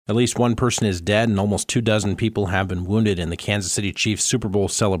At least one person is dead and almost 24 people have been wounded in the Kansas City Chiefs Super Bowl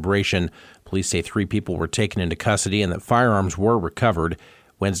celebration. Police say 3 people were taken into custody and that firearms were recovered.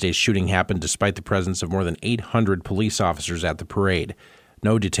 Wednesday's shooting happened despite the presence of more than 800 police officers at the parade.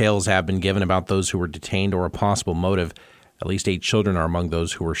 No details have been given about those who were detained or a possible motive. At least 8 children are among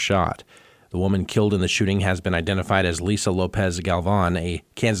those who were shot. The woman killed in the shooting has been identified as Lisa Lopez Galvan, a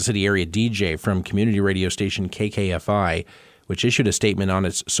Kansas City area DJ from community radio station KKFI, which issued a statement on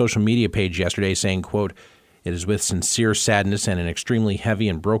its social media page yesterday saying, quote, "It is with sincere sadness and an extremely heavy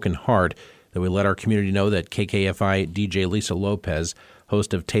and broken heart that we let our community know that KKFI DJ Lisa Lopez,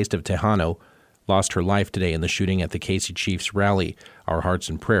 host of Taste of Tejano, lost her life today in the shooting at the KC Chiefs rally. Our hearts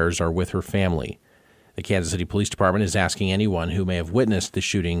and prayers are with her family." The Kansas City Police Department is asking anyone who may have witnessed the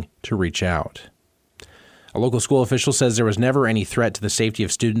shooting to reach out. A local school official says there was never any threat to the safety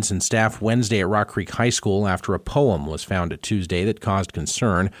of students and staff Wednesday at Rock Creek High School after a poem was found Tuesday that caused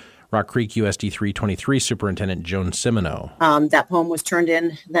concern. Rock Creek USD 323 Superintendent Joan Simino. That poem was turned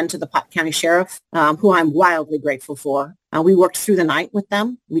in then to the Pot County Sheriff, who I'm wildly grateful for. We worked through the night with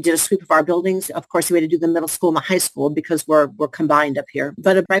them. We did a sweep of our buildings. Of course, we had to do the middle school and the high school because we're combined up here.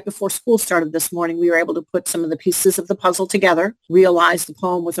 But right before school started this morning, we were able to put some of the pieces of the puzzle together, realize the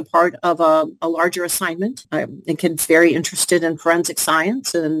poem was a part of a larger assignment. The kid's very interested in forensic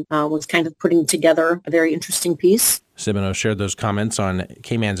science and was kind of putting together a very interesting piece. Simino shared those comments on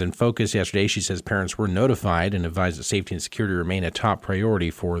K-Man's In Focus yesterday. She says parents were notified and advised that safety and security remain a top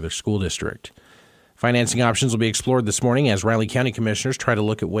priority for their school district. Financing options will be explored this morning as Riley County commissioners try to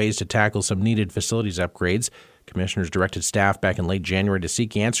look at ways to tackle some needed facilities upgrades. Commissioners directed staff back in late January to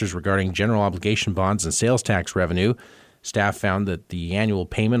seek answers regarding general obligation bonds and sales tax revenue. Staff found that the annual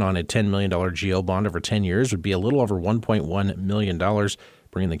payment on a $10 million GO bond over 10 years would be a little over $1.1 million,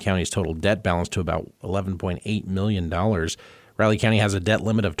 bringing the county's total debt balance to about $11.8 million. Riley County has a debt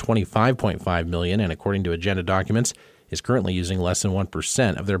limit of $25.5 million and, according to agenda documents, is currently using less than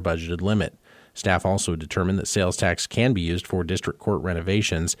 1% of their budgeted limit. Staff also determined that sales tax can be used for district court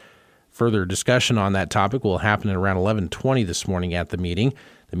renovations. Further discussion on that topic will happen at around 11:20 this morning at the meeting.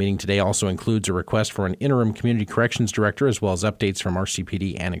 The meeting today also includes a request for an interim community corrections director as well as updates from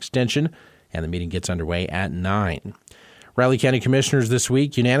RCPD and Extension, and the meeting gets underway at 9. Riley County Commissioners this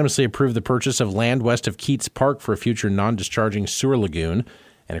week unanimously approved the purchase of land west of Keats Park for a future non-discharging sewer lagoon.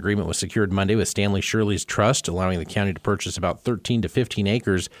 An agreement was secured Monday with Stanley Shirley's Trust, allowing the county to purchase about 13 to 15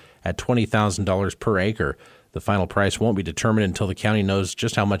 acres at $20,000 per acre. The final price won't be determined until the county knows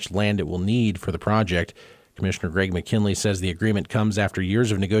just how much land it will need for the project. Commissioner Greg McKinley says the agreement comes after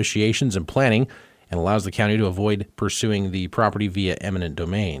years of negotiations and planning and allows the county to avoid pursuing the property via eminent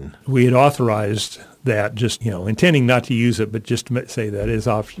domain. We had authorized that, just, intending not to use it, but just to say that is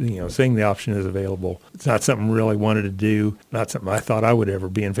option, saying the option is available. It's not something we really wanted to do, not something I thought I would ever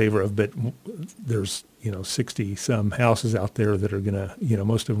be in favor of, but there's, 60 some houses out there that are going to,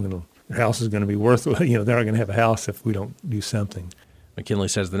 most of them, their house is going to be worth, they're not going to have a house if we don't do something. McKinley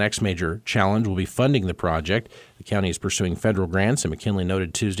says the next major challenge will be funding the project. The county is pursuing federal grants, and McKinley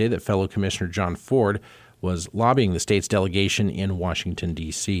noted Tuesday that fellow Commissioner John Ford was lobbying the state's delegation in Washington,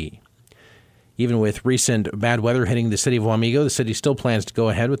 D.C. Even with recent bad weather hitting the city of Wamego, the city still plans to go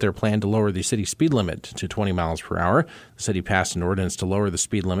ahead with their plan to lower the city speed limit to 20 miles per hour. The city passed an ordinance to lower the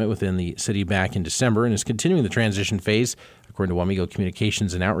speed limit within the city back in December and is continuing the transition phase, according to Wamego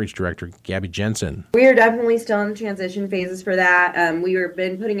Communications and Outreach Director Gabby Jensen. We are definitely still in the transition phases for that. We have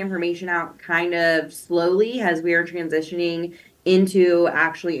been putting information out kind of slowly as we are transitioning into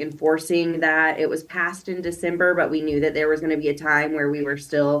actually enforcing that. It was passed in December, but we knew that there was going to be a time where we were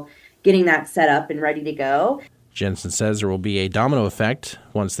still getting that set up and ready to go. Jensen says there will be a domino effect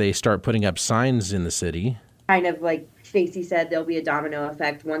once they start putting up signs in the city. Kind of like Stacy said, there'll be a domino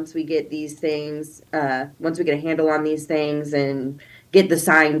effect once we get these things, once we get a handle on these things and get the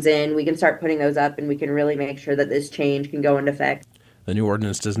signs in, we can start putting those up and we can really make sure that this change can go into effect. The new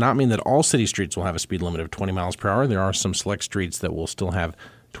ordinance does not mean that all city streets will have a speed limit of 20 miles per hour. There are some select streets that will still have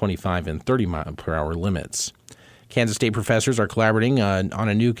 25 and 30 mile per hour limits. Kansas State professors are collaborating on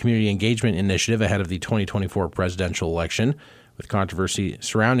a new community engagement initiative ahead of the 2024 presidential election. With controversy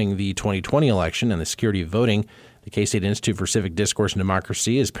surrounding the 2020 election and the security of voting, the K-State Institute for Civic Discourse and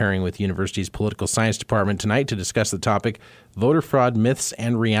Democracy is pairing with the university's political science department tonight to discuss the topic, voter fraud, myths,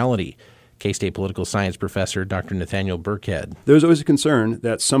 and reality. K-State political science professor Dr. Nathaniel Burkhead. There's always a concern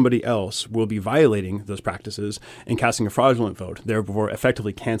that somebody else will be violating those practices and casting a fraudulent vote, therefore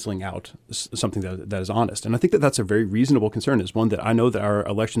effectively canceling out something that is honest. And I think that that's a very reasonable concern. It's one that I know that our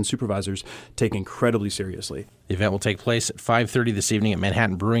election supervisors take incredibly seriously. The event will take place at 5:30 this evening at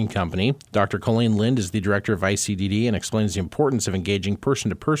Manhattan Brewing Company. Dr. Colleen Lind is the director of ICDD and explains the importance of engaging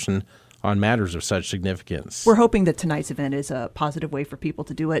person-to-person on matters of such significance. We're hoping that tonight's event is a positive way for people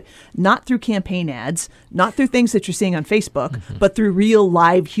to do it, not through campaign ads, not through things that you're seeing on Facebook, but through real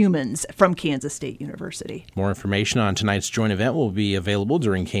live humans from Kansas State University. More information on tonight's joint event will be available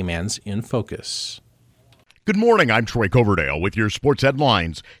during K-Man's In Focus. Good morning, I'm Troy Coverdale with your sports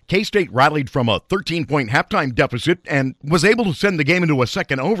headlines. K-State rallied from a 13-point halftime deficit and was able to send the game into a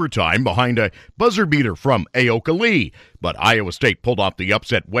second overtime behind a buzzer beater from Aoka Lee. But Iowa State pulled off the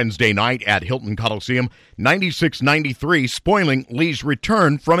upset Wednesday night at Hilton Coliseum, 96-93, spoiling Lee's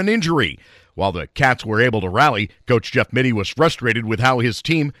return from an injury. While the Cats were able to rally, Coach Jeff Mittie was frustrated with how his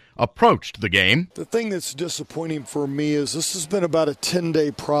team approached the game. The thing that's disappointing for me is this has been about a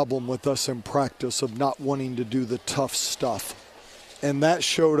 10-day problem with us in practice of not wanting to do the tough stuff. And that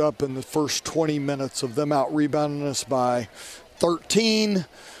showed up in the first 20 minutes of them out-rebounding us by 13,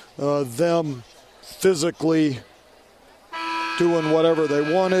 them physically doing whatever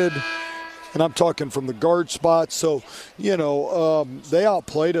they wanted. And I'm talking from the guard spot. So, they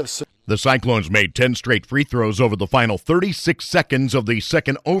outplayed us. The Cyclones made 10 straight free throws over the final 36 seconds of the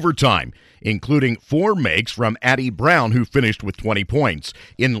second overtime, including 4 makes from Addie Brown, who finished with 20 points.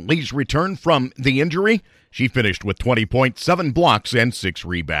 In Lee's return from the injury, she finished with 20 points, 7 blocks, and 6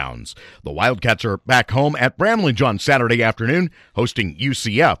 rebounds. The Wildcats are back home at Bramlage on Saturday afternoon, hosting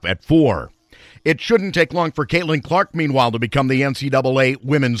UCF at 4. It shouldn't take long for Caitlin Clark, meanwhile, to become the NCAA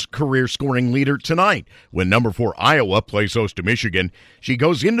women's career scoring leader tonight. When number 4 Iowa plays host to Michigan, she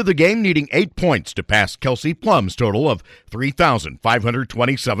goes into the game needing 8 points to pass Kelsey Plum's total of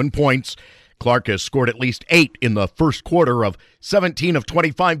 3,527 points. Clark has scored at least 8 in the first quarter of 17 of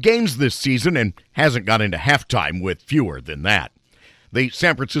 25 games this season and hasn't got into halftime with fewer than that. The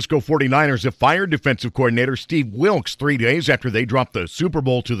San Francisco 49ers have fired defensive coordinator Steve Wilks 3 days after they dropped the Super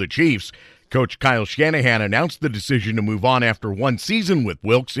Bowl to the Chiefs. Coach Kyle Shanahan announced the decision to move on after one season with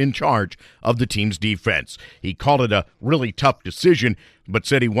Wilks in charge of the team's defense. He called it a really tough decision, but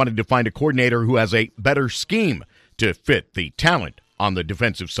said he wanted to find a coordinator who has a better scheme to fit the talent on the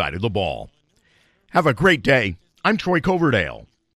defensive side of the ball. Have a great day. I'm Troy Coverdale.